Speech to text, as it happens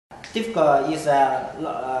is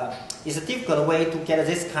a difficult way to get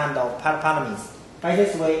this kind of parameters. By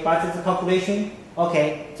this way, by this calculation,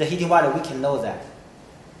 okay, the heating value, we can know that.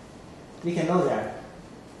 We can know that.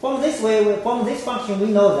 From this way, from this function,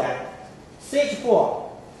 we know that CH4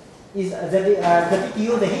 is the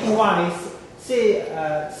BTU, the heating value is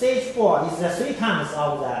CH4 is 3 times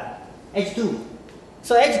of the H2.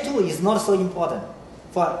 So H2 is not so important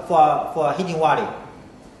for heating value.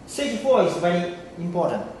 CH4 is very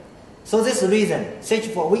important. So this reason,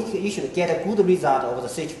 CH4, you should get a good result of the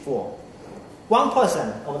CH4.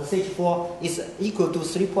 1% of the CH4 is equal to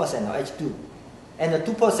 3% of H2, and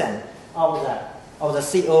 2% of the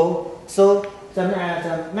CO. So the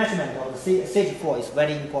measurement of the CH4 is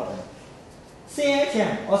very important.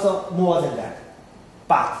 CHM also more than that,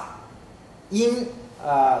 but in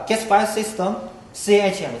gasified system,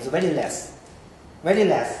 CHM is very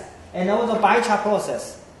less, and also biochar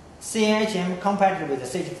process, CHM compared with the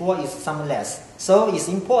CH4 is some less. So it's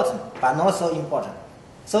important, but not so important.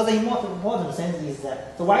 So the important thing is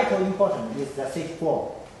that the vital important is the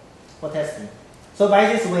CH4 for testing. So by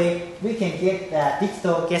this way, we can get the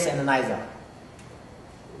digital gas analyzer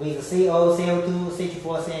with CO, CO2,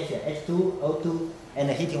 CH4, CH, H2, O2, and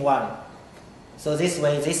the heating value. So this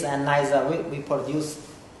way, this analyzer we produce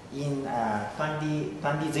in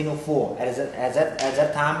 2004. At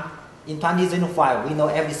that time, in 2005, we know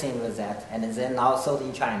everything with that, and then now sold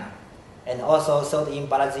in China, and also sold in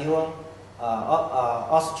Brazil,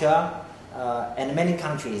 Austria, and many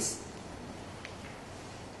countries.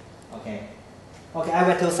 Okay. Okay, I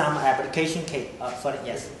will do some application case. Sorry,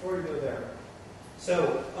 yes. Before you go there,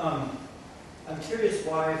 so I'm curious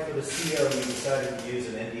why for the CO you decided to use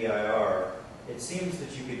an NDIR. It seems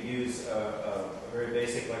that you could use a very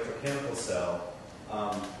basic electrochemical cell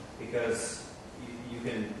because you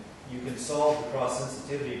can solve the cross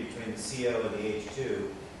sensitivity between the CO and the H2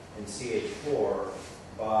 and CH4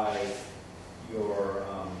 by your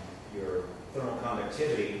thermal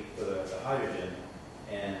conductivity for the hydrogen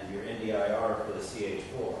and your NDIR for the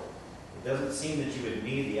CH4. It doesn't seem that you would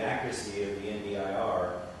need the accuracy of the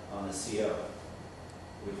NDIR on the CO.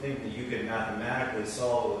 We think that you could mathematically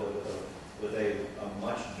solve with a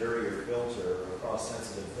much dirtier filter or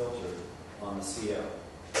cross-sensitive filter on the CO.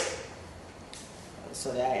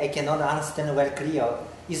 So I cannot understand very clear.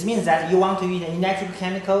 It means that you want to use an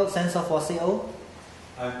electrochemical sensor for CO?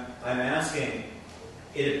 I'm asking,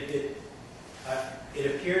 it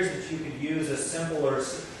appears that you could use a simpler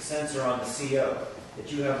sensor on the CO, that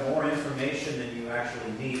you have more information than you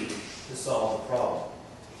actually need to solve the problem.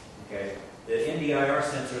 Okay? The NDIR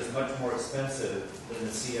sensor is much more expensive than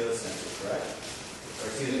the CO sensor, correct?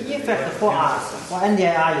 In fact, for us, for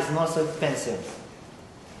NDIR is not so expensive.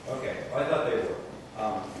 Okay, well, I thought they were.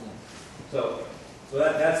 So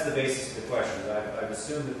that's the basis of the question. I've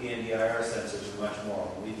assumed that the NDIR sensors are much more.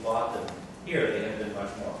 We thought that here they have been much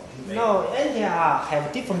more. No, NDIR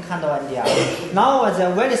have different kind of NDIR. Now the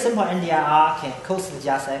very simple NDIR can cost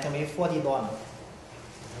just like maybe $40.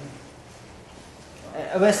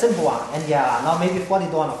 A very simple one, NDIR, now maybe $40,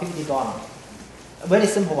 $50. A very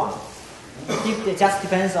simple one. It just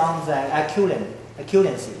depends on the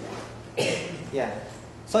accuracy. Yeah.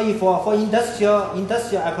 So if for industrial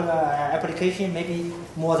application, maybe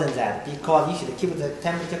more than that, because you should keep the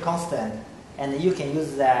temperature constant, and you can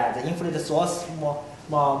use the infrared source more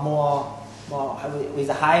with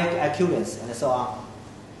a high accuracy and so on.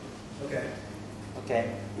 Okay. Okay.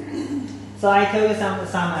 So I tell you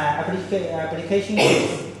some application.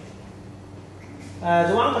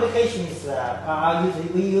 The one application is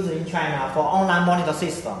we use it in China for online monitor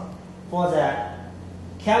system for the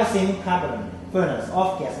calcium carbonate furnace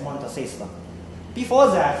off-gas monitor system. Before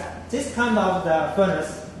that, this kind of the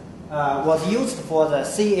furnace was used for the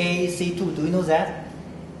CaC2. Do you know that?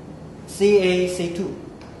 CaC2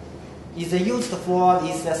 is used for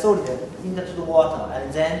solid into the water,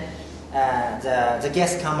 and then the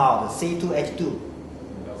gas come out, C2H2.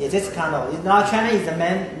 Yeah, this kind of, now China is the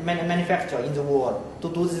main manufacturer in the world to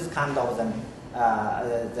do this kind of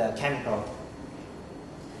the chemical.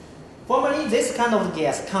 Formally, this kind of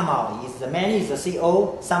gas come out is mainly the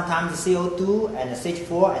CO, sometimes CO2 and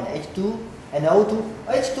CH4 and H2 and O2.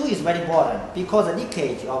 H2 is very important because the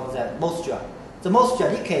leakage of the moisture. The moisture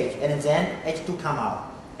leakage and then H2 come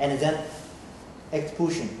out and then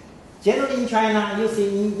expulsion. Generally in China, you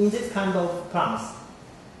see in this kind of plants,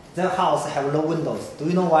 the house have no windows. Do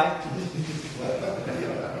you know why?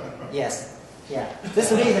 Yes. Yeah.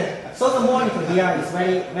 This reason. So the monitor here is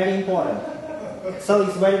very, very important. So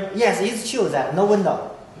it's very, yes, it's true that no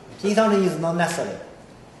window. Internally is not necessary.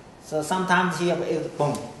 So sometimes here it's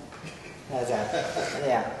boom. Like that.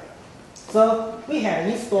 Yeah. So we have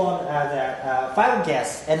installed the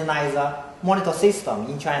 5-gas analyzer monitor system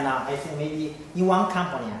in China. I think maybe in one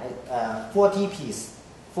company, 40 piece,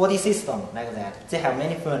 40 system like that. They have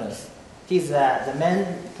many furnaces. This is the main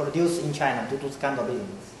produced in China to do this kind of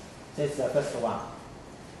business. This is the first one.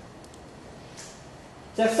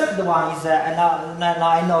 The second one is now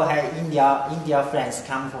I know how India friends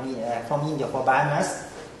come from India for biomass.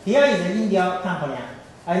 Here is an India company.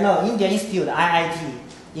 I know India Institute IIT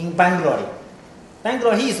in Bangalore.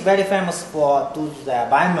 Bangalore he is very famous for do the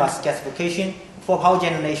biomass gasification for power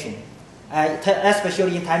generation,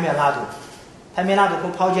 especially in Tamil Nadu. Tamil Nadu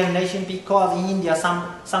for power generation because in India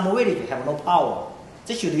some village have no power.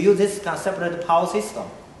 They should use this kind of separate power system.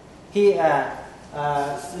 He is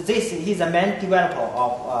the main developer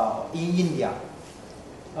of in India.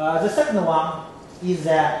 The second one is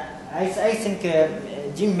I think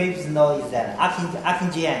Jim maybe knows is that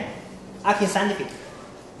Akin Scientific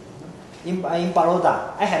in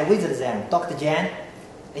Baroda. I had visited them. Dr. Jan,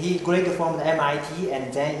 he graduated from the MIT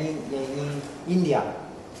and then in India.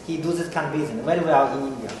 He does this kind of business very well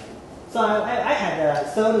in India. So I had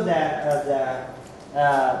sold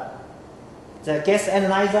the gas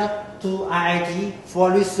analyzer to IIT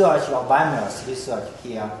for research of biomass research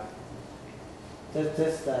here. This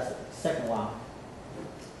is the second one.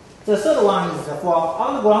 The third one is for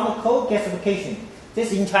underground coal gasification.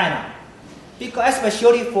 This is in China. Because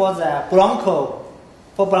especially for the brown coal,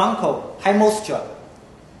 high moisture.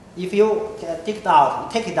 If you take it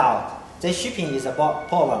out, the shipping is a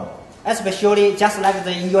problem. Especially just like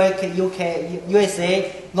the in UK,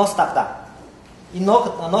 USA, North Dakota. In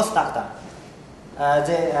North Dakota,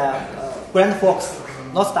 the Grand Forks,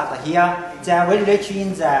 North Dakota here, they are very rich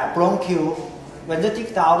in the brown coal. When they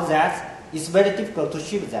take it out, that it's very difficult to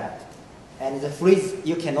ship that, and the freeze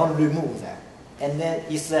you cannot remove that, and then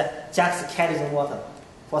it's just carry the water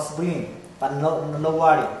for spring, but no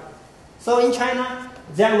worry. So in China,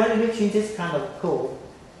 they are very rich in this kind of coal.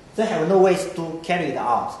 They have no ways to carry it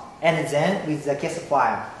out, and then with the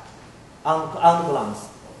gasifier underground,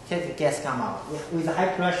 the gas come out with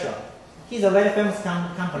high pressure. He's a very famous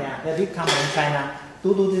company, a big company in China,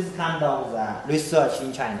 to do this kind of research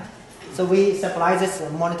in China. So we supply this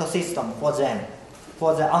monitor system for them,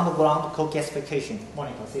 for the underground coal gasification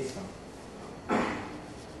monitor system.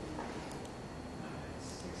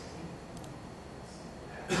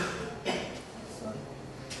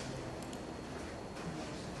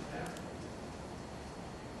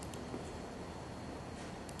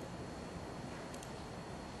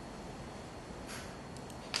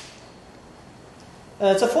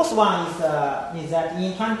 The first one is that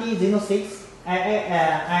in 2006,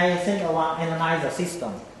 I sent one analyzer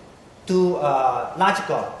system to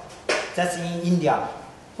Logical, that's in India.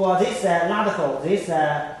 For this Logical, this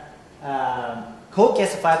coal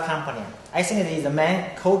gasifier company, I think it is the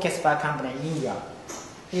main coal gasifier company in India.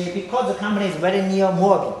 Because the company is very near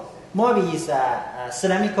Morbi. Morbi is a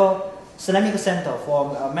ceramic center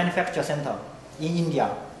for manufacture center in India.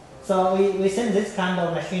 So we send this kind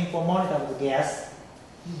of machine for monitor the gas.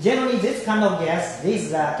 Generally, this kind of gas, this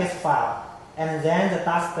is a gasifier, and then the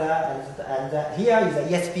dust, and here is the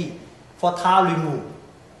ESP for tar remove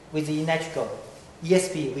with the electrical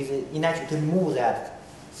ESP with the electric to remove that.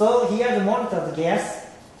 So here the monitor the gas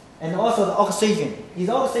and also the oxygen. Is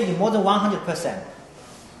oxygen more than 100%?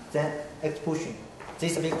 Then expulsion.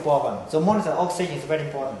 This is a big problem. So monitor oxygen is very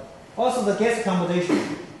important. Also the gas composition.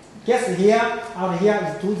 Gas here, out here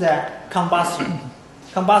is to the combustion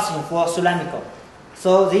for ceramical.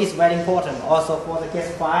 So this is very important also for the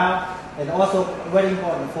gasifier and also very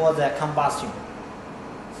important for the combustion.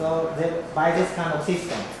 So by this kind of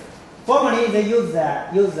system. Formerly they use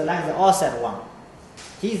like the offset one.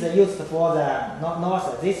 This is used for the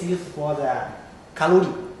not this is used for the calorie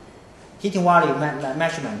heating value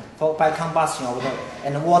measurement by combustion of the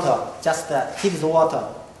and water. Just heat the water,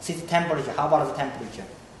 see the temperature. How about the temperature?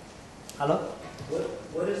 Hello?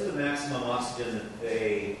 What is the maximum oxygen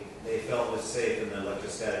that they felt was safe in the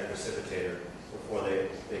electrostatic precipitator before they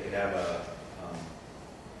could have a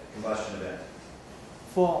combustion event?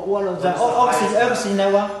 For all of the oxygen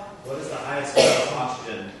level? What is the highest level of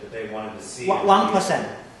oxygen that they wanted to see? 1%.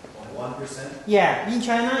 1%? Yeah, in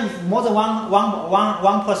China, if more than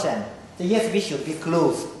 1%, the ESP should be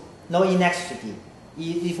closed. No inactivity.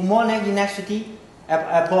 If more than inactivity,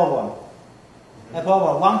 a problem. A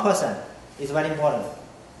problem. 1% is very important.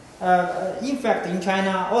 In fact, in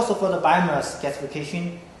China, also for the biomass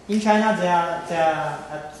gasification, in China they are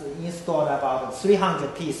installed about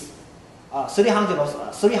 300 pieces, more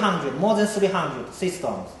than 300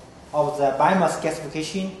 systems of the biomass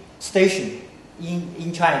gasification station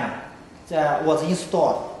in China that was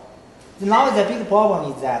installed. Now the big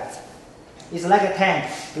problem is that it's like a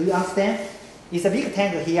tank. Do you understand? It's a big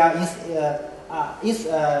tank here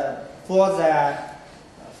for the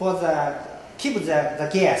keep the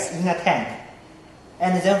gas in a tank,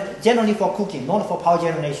 and then generally for cooking, not for power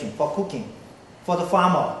generation, for cooking, for the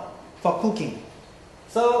farmer, for cooking.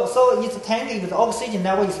 So its tank, if the oxygen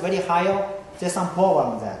level is very high, there's some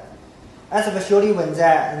problem there. Especially when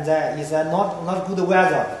there is not good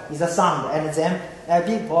weather, is a sun, and then a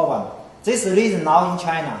big problem. This is the reason now in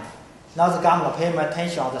China, now the government pay more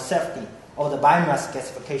attention on the safety of the biomass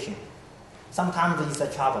gasification. Sometimes it's a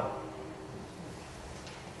trouble.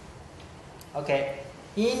 Okay,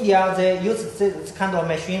 in India they use this kind of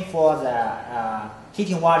machine for the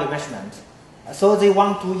heating value measurement. So they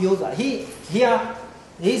want to use here.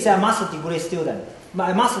 He's a master degree student,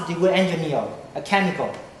 a master degree engineer, a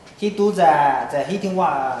chemical. He do the heating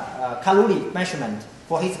calorie measurement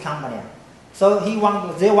for his company. So they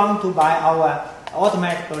want to buy our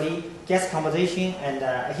automatically gas composition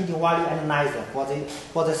and heating value analyzer for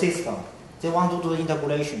the system. They want to do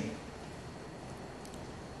integration.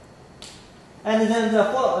 And then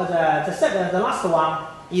the last one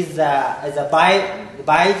is the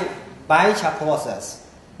biochar process.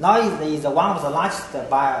 Now is one of the largest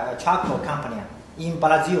charcoal company in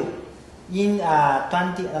Brazil. In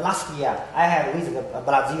last year, I have visited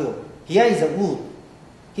Brazil. Here is wood.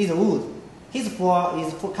 His wood.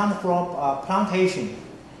 Come from plantation.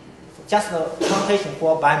 Just a plantation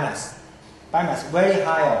for biomass. Biomass very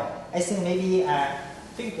high. I think maybe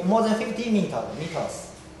more than 50 meters.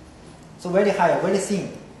 So very high, very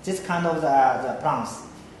thin. This kind of the plants.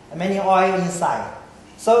 Many oil inside.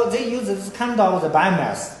 So they use this kind of the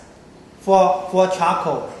biomass for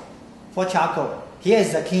charcoal. For charcoal. Here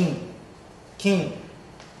is the king.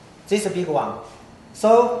 This is a big one.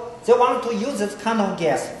 So they want to use this kind of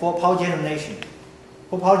gas for power generation.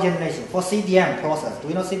 For CDM process. Do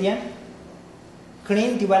you know CDM?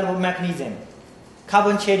 Clean development mechanism.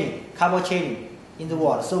 Carbon chilling in the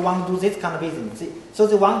world. So want to do this kind of business. So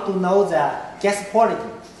they want to know the gas quality,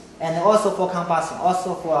 and also for combustion,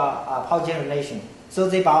 also for power generation. So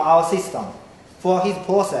they buy our system for his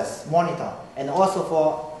process monitor, and also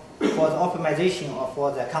for the optimization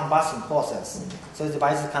for the combustion process. So they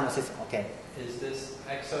buy this kind of system. Okay. Is this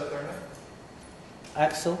exothermic?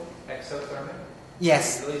 Exothermic?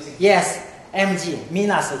 Yes. Yes. MG,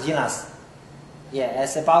 minus genus. Yeah,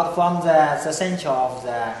 it's about from the center of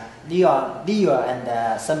the Leo and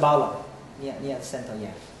São Paulo. Near the center,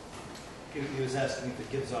 yeah. He was asking if it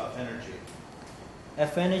gives off energy.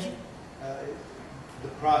 Energy? The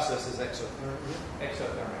process is exothermic.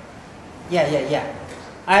 Exothermic. Yeah.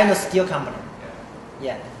 I know steel company.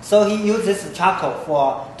 Yeah. So he uses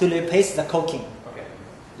charcoal to replace the coking. Okay.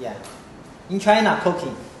 Yeah. In China,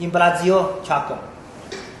 coking. In Brazil, charcoal.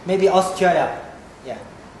 Maybe Australia. Yeah.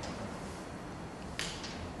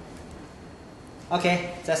 Okay,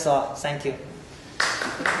 that's all. Thank you.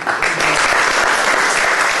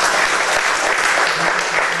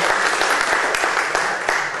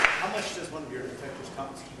 How much does one of your detectors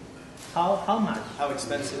cost? How much? How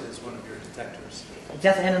expensive is one of your detectors?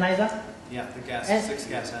 Just analyzer? Yeah, the gas, 6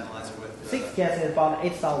 gas analyzer with... 6 gas is about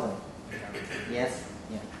 8,000. Yes.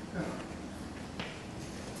 Yeah.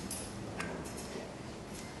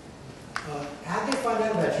 How'd they find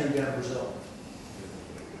out about you down in Brazil?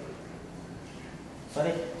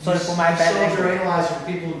 Sorry for my bad You sold your language. analyzer to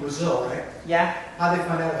people in Brazil, right? Yeah. How'd they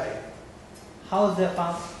find out about you? How they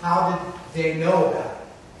found? How did they know about it?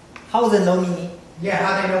 How they know me? Yeah,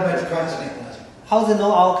 how'd they know about your custom analyzer? How they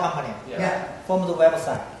know our company? Yeah. From the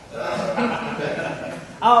website.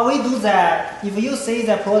 We do that. If you see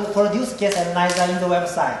the produce gas analyzer in the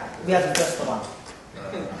website, we are the first one.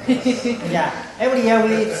 Yeah. Every year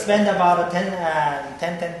we spend about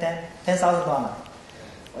 $10,000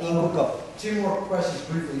 in Google. 2 more questions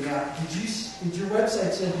briefly. Now, did your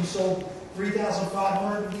website say you sold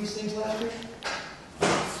 3,500 of these things last year?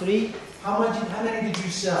 3. How many did you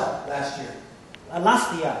sell last year?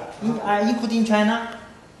 Last year, including China.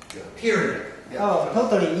 Period. Oh,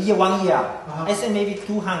 totally, 1 year. Uh-huh. I say maybe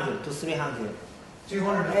 200 to 300.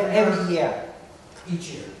 200 to 300 Every year. each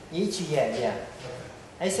year. Each year, yeah.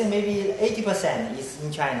 I say maybe 80% is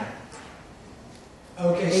in China.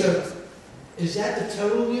 Okay, so is that the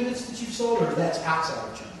total units that you've sold, or that's outside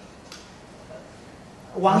of China?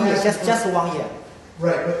 1 year, Yes, just 1 year.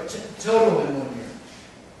 Right, but total in 1 year?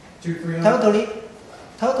 200-300?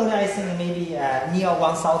 Totally, I think maybe near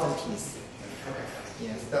 1,000 pieces. Okay.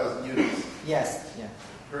 Yes. 1,000 units Yes. Yeah.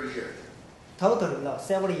 per year. Totally, no,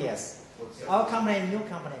 several years. Our company, new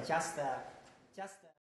company, just.